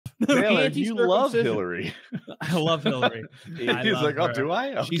Taylor, you love Hillary. I love Hillary. He's like, oh, do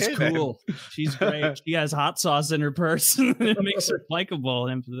I? Okay, she's cool. She's great. She has hot sauce in her purse. It makes her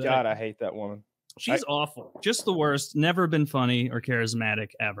likable. God, I hate that woman. She's awful. Just the worst. Never been funny or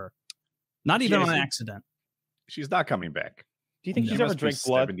charismatic ever. Not even on accident. She's not coming back. Do you think she's ever drank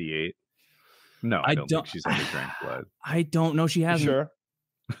blood? 78. No, I don't think she's ever drank blood. I don't know. She hasn't. Sure.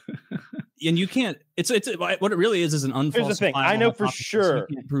 And you can't. It's what it really is an unfalsifiable. Here's the thing. I know for sure.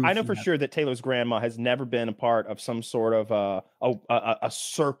 I know for sure that Taylor's grandma has never been a part of some sort of a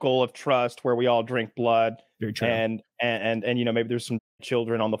circle of trust where we all drink blood. Very true. And you know, maybe there's some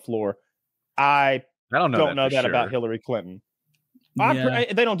children on the floor. I don't know that about Hillary Clinton. Yeah.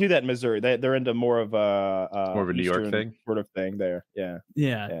 They don't do that in Missouri. They're into more of a New York thing, sort of thing there. Yeah.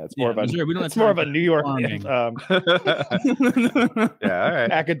 It's more of a Missouri, it's more of a New York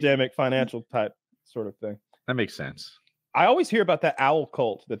academic financial type sort of thing. That makes sense. I always hear about that owl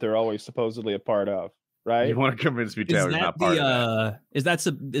cult that they're always supposedly a part of. Right? You want to convince me Taylor's not part of that? Is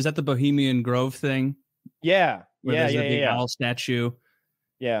that the Bohemian Grove thing? Yeah. Big owl statue.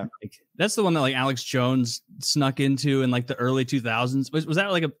 Yeah, that's the one that like Alex Jones snuck into in like the early 2000s. Was that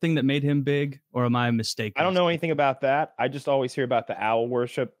like a thing that made him big, or am I mistaken? I don't know anything about that. I just always hear about the owl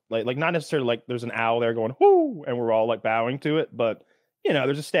worship, like not necessarily like there's an owl there going whoo, and we're all like bowing to it, but you know,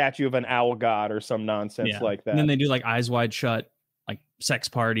 there's a statue of an owl god or some nonsense like that. And then they do like Eyes Wide Shut, like sex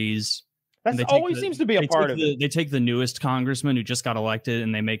parties. That always seems to be a part of it. They take the newest congressman who just got elected,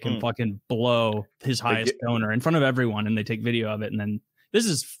 and they make him fucking blow his highest donor in front of everyone, and they take video of it, and then. This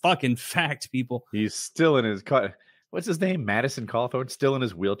is fucking fact, people. He's still in his what's his name? Madison Cawthorn, still in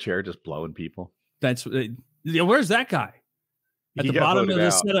his wheelchair, just blowing people. That's where's that guy? At the bottom of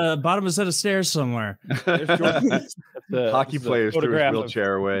a set of stairs somewhere. Hockey players threw his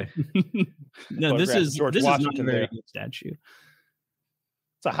wheelchair away. No, this is not a very good statue.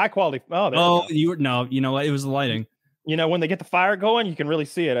 It's a high quality. You know what? It was the lighting. You know, when they get the fire going, you can really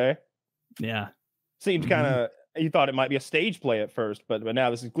see it, eh? Yeah. Seems kind of. You thought it might be a stage play at first, but now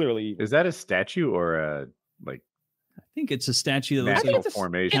this is clearly. Is that a statue or a like? I think it's a statue that looks like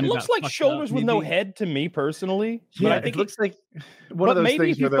formation. It looks like shoulders with no head to me personally. Yeah, but I think it looks like one of those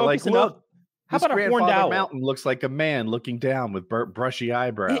things where they're like, look, how about a horned owl? Mountain looks like a man looking down with brushy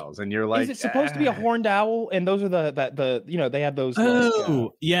eyebrows, and you're like, is it supposed to be a horned owl? And those are the you know, they have those.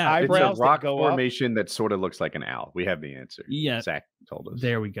 Eyebrows. It's a rock formation that sort of looks like an owl. We have the answer. Yeah, Zach told us.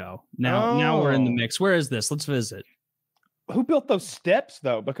 There we go. Now we're in the mix. Where is this? Let's visit. Who built those steps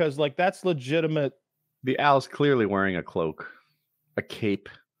though? Because like that's legitimate. The owl's clearly wearing a cloak, a cape.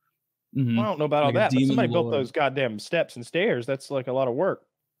 Mm-hmm. I don't know about all that, but somebody built those goddamn steps and stairs. That's like a lot of work.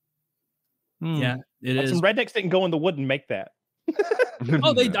 Yeah, it is. Some rednecks didn't go in the wood and make that.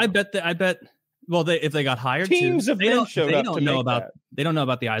 I bet. Well, if they got hired, teams of men showed up to make that. They don't know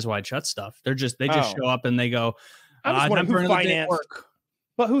about the Eyes Wide Shut stuff. They just show up and they go. I was wondering who financed.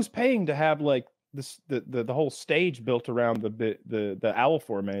 But who's paying to have like this the whole stage built around the owl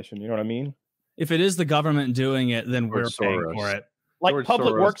formation? You know what I mean? If it is the government doing it, then we're paying for it. Like George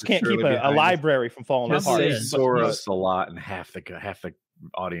Public Soros Works can't keep a library from falling apart. Soros a lot, and half the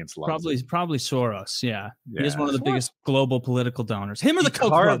audience loves probably Soros. Yeah, he is one of the biggest global political donors. Him or the Koch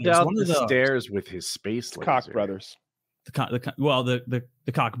brothers? Out one of the stairs with his space laser. Koch brothers. The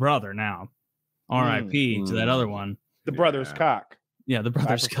Koch brother now. R.I.P. to that other one. The brothers Koch. Yeah, the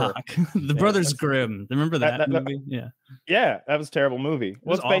brothers Koch. The brothers Grimm. Remember that movie? Yeah, that was a terrible movie.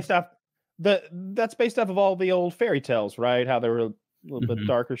 Well, it's based off that's based off of all the old fairy tales, right? How they were a little bit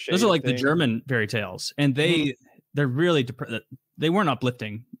darker shades. Those are like the German fairy tales, and they're really they weren't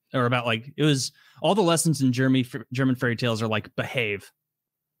uplifting or about like it was all the lessons in German fairy tales are like behave,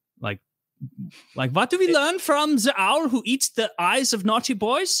 like what do we learn from the owl who eats the eyes of naughty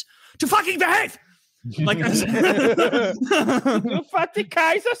boys? To fucking behave. Like what the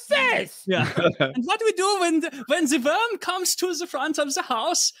Kaiser says. Yeah. And what do we do when the worm comes to the front of the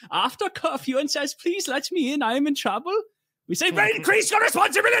house after curfew and says, "Please let me in, I am in trouble"? We say, "Well, increase your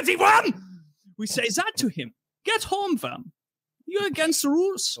responsibility, worm." We say that to him. Get home, worm. You're against the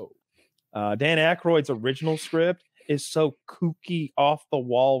rules. Dan Aykroyd's original script is so kooky, off the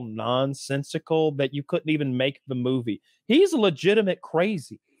wall, nonsensical that you couldn't even make the movie. He's a legitimate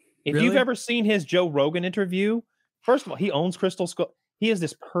crazy. If you've ever seen his Joe Rogan interview, first of all, he owns Crystal Skull. He has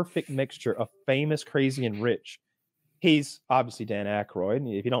this perfect mixture of famous, crazy, and rich. He's obviously Dan Aykroyd.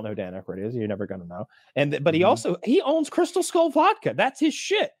 If you don't know who Dan Aykroyd is, you're never going to know. But he owns Crystal Skull vodka. That's his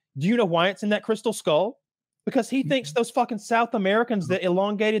shit. Do you know why it's in that Crystal Skull? Because he thinks those fucking South Americans that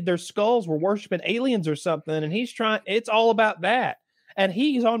elongated their skulls were worshiping aliens or something. And he's trying, it's all about that. And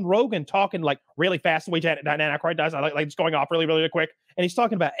he's on Rogan talking like really fast the way Dan Aykroyd does. I like just going off really, really quick. And he's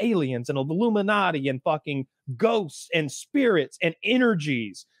talking about aliens and Illuminati and fucking ghosts and spirits and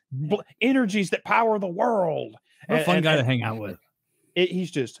energies that power the world. What a fun guy to hang out with.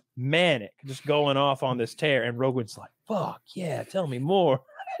 He's just manic, just going off on this tear. And Rogan's like, fuck yeah, tell me more.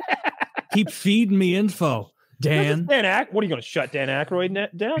 Keep feeding me info, Dan. What are you going to shut Dan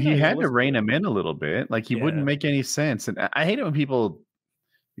Aykroyd down? He had to rein him in a little bit. Like he wouldn't make any sense. And I hate it when people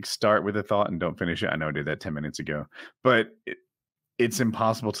start with a thought and don't finish it. I know I did that 10 minutes ago, but it's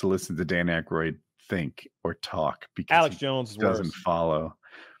impossible to listen to Dan Aykroyd think or talk because Alex Jones doesn't follow.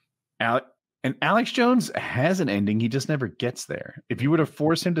 And Alex Jones has an ending. He just never gets there. If you were to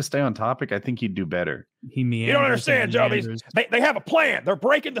force him to stay on topic, I think he'd do better. You don't understand, Joe. They have a plan. They're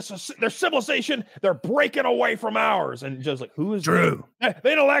breaking their civilization. They're breaking away from ours. And Joe's like, who is Drew?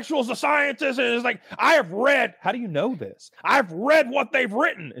 The intellectuals, the scientists. And it's like, I have read. How do you know this? I've read what they've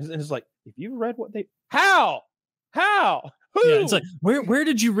written. And it's like, if you've read what how? Who? Yeah, it's like, where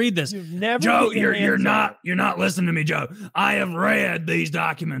did you read this? Joe, you're not listening to me, Joe. I have read these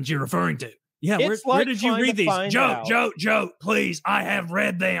documents you're referring to. Yeah, where did you read these? Joe, please, I have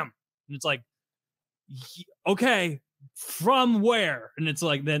read them. And it's like, okay, from where? And it's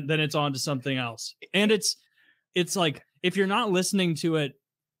like, then it's on to something else. And it's like, if you're not listening to it,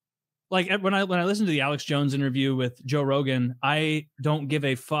 like when I listen to the Alex Jones interview with Joe Rogan, I don't give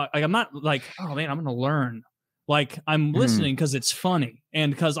a fuck. Like, I'm not like, oh man, I'm going to learn. Like, I'm listening because it's funny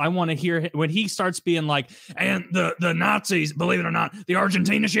and because I want to hear when he starts being like, and the Nazis, believe it or not, the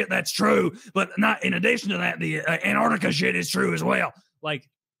Argentina shit, that's true. But not in addition to that, the Antarctica shit is true as well. Like,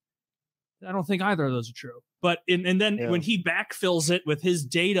 I don't think either of those are true. But and then when he backfills it with his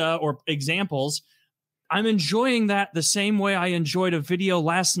data or examples, I'm enjoying that the same way I enjoyed a video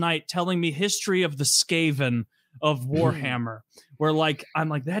last night telling me history of the Skaven of Warhammer, where like, I'm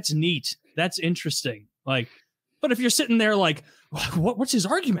like, that's neat. That's interesting. Like, but if you're sitting there like, what's his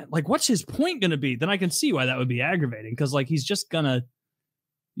argument? Like, what's his point going to be? Then I can see why that would be aggravating because like he's just gonna,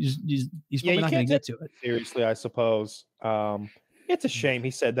 he's probably not going to get to it. Seriously, I suppose. It's a shame he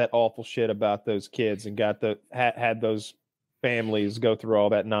said that awful shit about those kids and had those families go through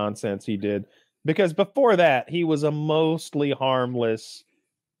all that nonsense he did. Because before that, he was a mostly harmless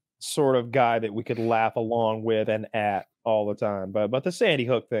sort of guy that we could laugh along with and at all the time. But the Sandy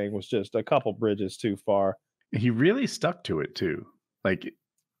Hook thing was just a couple bridges too far. He really stuck to it too. Like,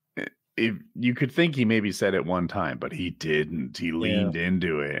 if you could think he maybe said it one time, but he didn't. He leaned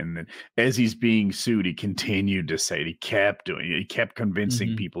into it, and then as he's being sued, he continued to say it. He kept doing it. He kept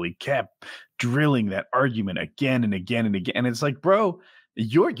convincing people. He kept drilling that argument again and again and again. And it's like, bro,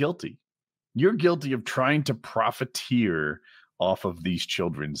 you're guilty. You're guilty of trying to profiteer off of these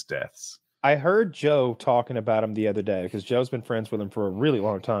children's deaths. I heard Joe talking about him the other day because Joe's been friends with him for a really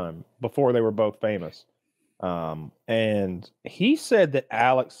long time before they were both famous. And he said that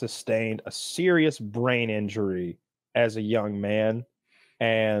Alex sustained a serious brain injury as a young man.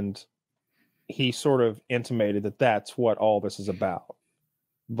 And he sort of intimated that that's what all this is about.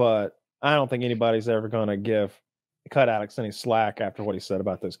 But I don't think anybody's ever going to cut Alex any slack after what he said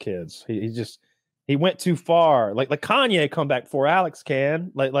about those kids. He went too far. Like Kanye come back before Alex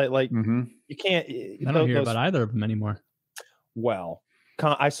can. You can't. I don't hear about either of them anymore. Well,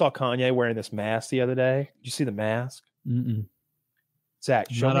 I saw Kanye wearing this mask the other day. Did you see the mask?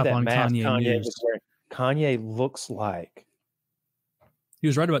 Zach, show me that mask Kanye was wearing. Kanye looks like he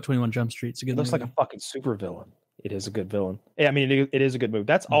was right about 21 Jump Street. It's a good looks like a fucking super villain. It is a good villain. Yeah, I mean, it is a good move.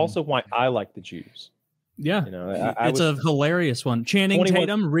 That's also why I like the Jews. Yeah, it's a hilarious one. Channing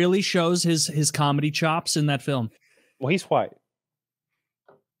Tatum really shows his comedy chops in that film. Well, he's white.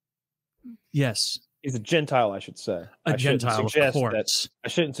 Yes. He's a Gentile, I should say. Gentile, of course. I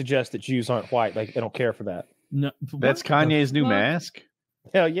shouldn't suggest that Jews aren't white. Like, they don't care for that. No, that's Kanye's new mask?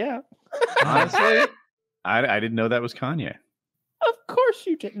 Hell yeah. Honestly, I didn't know that was Kanye. Of course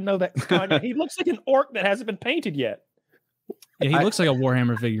you didn't know that was Kanye. He looks like an orc that hasn't been painted yet. Yeah, he looks like a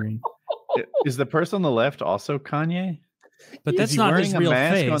Warhammer figurine. Is the person on the left also Kanye? But that's not his real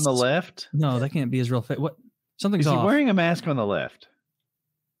face. Is he wearing a mask on the left? No, that can't be his real face. What? Something's off. Is he wearing a mask on the left?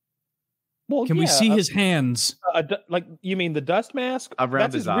 Well, can we see his hands? Like, you mean the dust mask?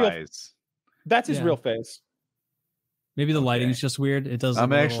 Around his eyes. That's his real face. Maybe the lighting's just weird. It does.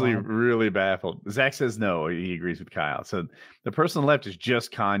 I'm actually really baffled. Zach says no. He agrees with Kyle. So the person on the left is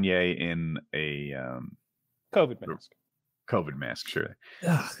just Kanye in a COVID mask. COVID mask, sure.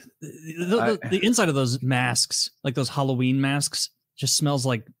 The inside of those masks, like those Halloween masks, just smells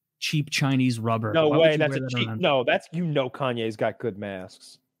like cheap Chinese rubber. No way, that's a cheap. No, that's Kanye's got good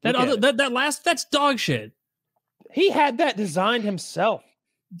masks. That's dog shit. He had that designed himself.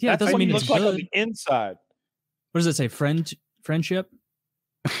 Yeah, it doesn't mean it's like good. on the inside. What does it say? Friendship?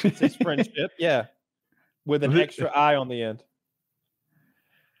 It says friendship, yeah. With an extra eye on the end.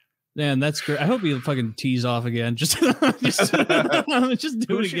 Man, that's great. I hope you fucking tease off again. Just do it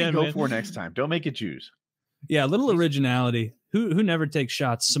again. Go man. for next time. Don't make it Jews. Yeah, a little originality. Who never takes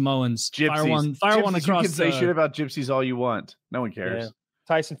shots? Samoans. Gypsies. Fire one across. You can say shit about gypsies all you want. No one cares. Yeah.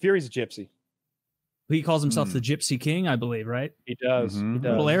 Tyson Fury's a gypsy. He calls himself the Gypsy King, I believe, right? He does. Mhm. He does.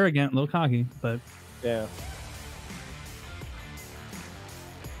 A little arrogant, a little cocky, but Yeah.